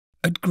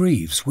At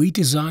Greaves, we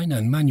design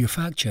and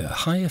manufacture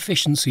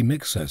high-efficiency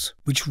mixers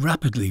which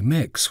rapidly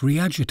mix,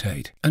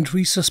 reagitate and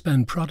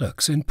resuspend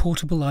products in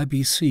portable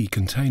IBC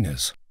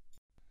containers.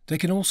 They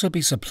can also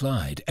be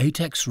supplied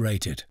 8x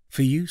rated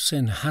for use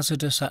in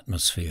hazardous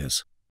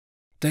atmospheres.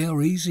 They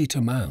are easy to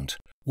mount,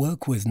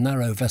 work with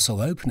narrow vessel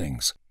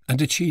openings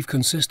and achieve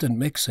consistent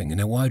mixing in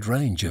a wide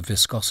range of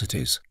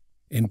viscosities.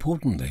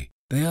 Importantly,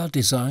 they are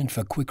designed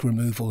for quick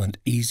removal and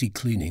easy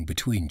cleaning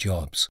between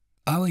jobs.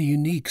 Our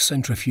unique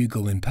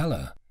centrifugal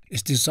impeller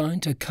is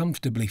designed to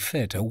comfortably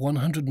fit a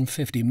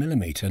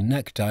 150mm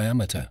neck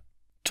diameter.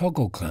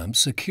 Toggle clamps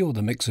secure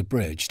the mixer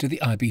bridge to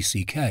the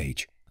IBC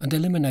cage and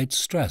eliminate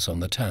stress on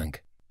the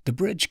tank. The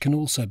bridge can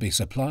also be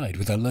supplied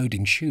with a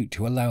loading chute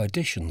to allow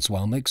additions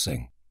while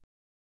mixing.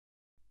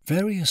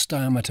 Various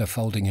diameter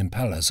folding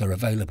impellers are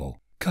available,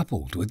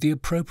 coupled with the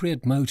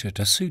appropriate motor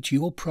to suit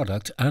your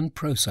product and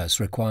process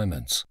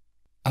requirements.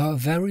 Our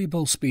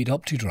variable speed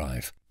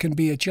OptiDrive can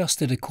be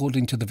adjusted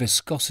according to the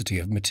viscosity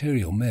of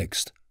material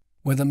mixed.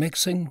 Whether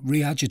mixing,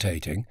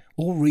 reagitating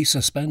or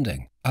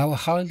resuspending, our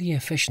highly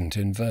efficient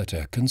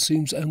inverter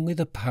consumes only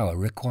the power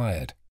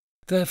required,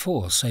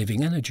 therefore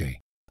saving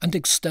energy and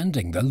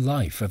extending the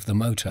life of the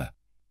motor.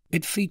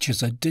 It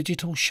features a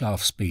digital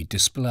shaft speed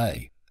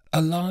display,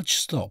 a large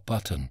stop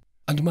button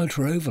and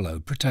motor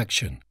overload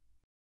protection.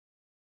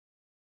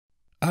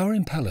 Our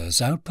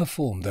impellers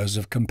outperform those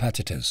of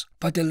competitors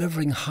by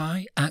delivering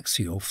high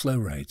axial flow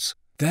rates,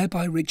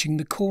 thereby reaching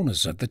the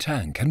corners of the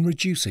tank and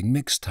reducing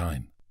mix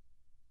time.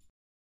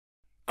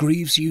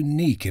 Greaves'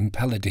 unique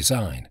impeller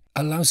design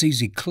allows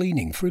easy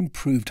cleaning for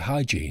improved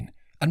hygiene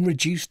and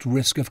reduced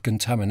risk of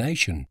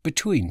contamination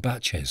between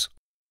batches.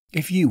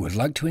 If you would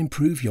like to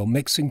improve your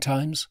mixing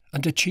times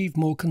and achieve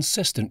more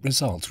consistent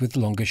results with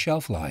longer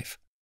shelf life,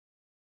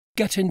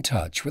 get in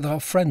touch with our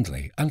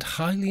friendly and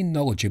highly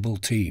knowledgeable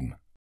team.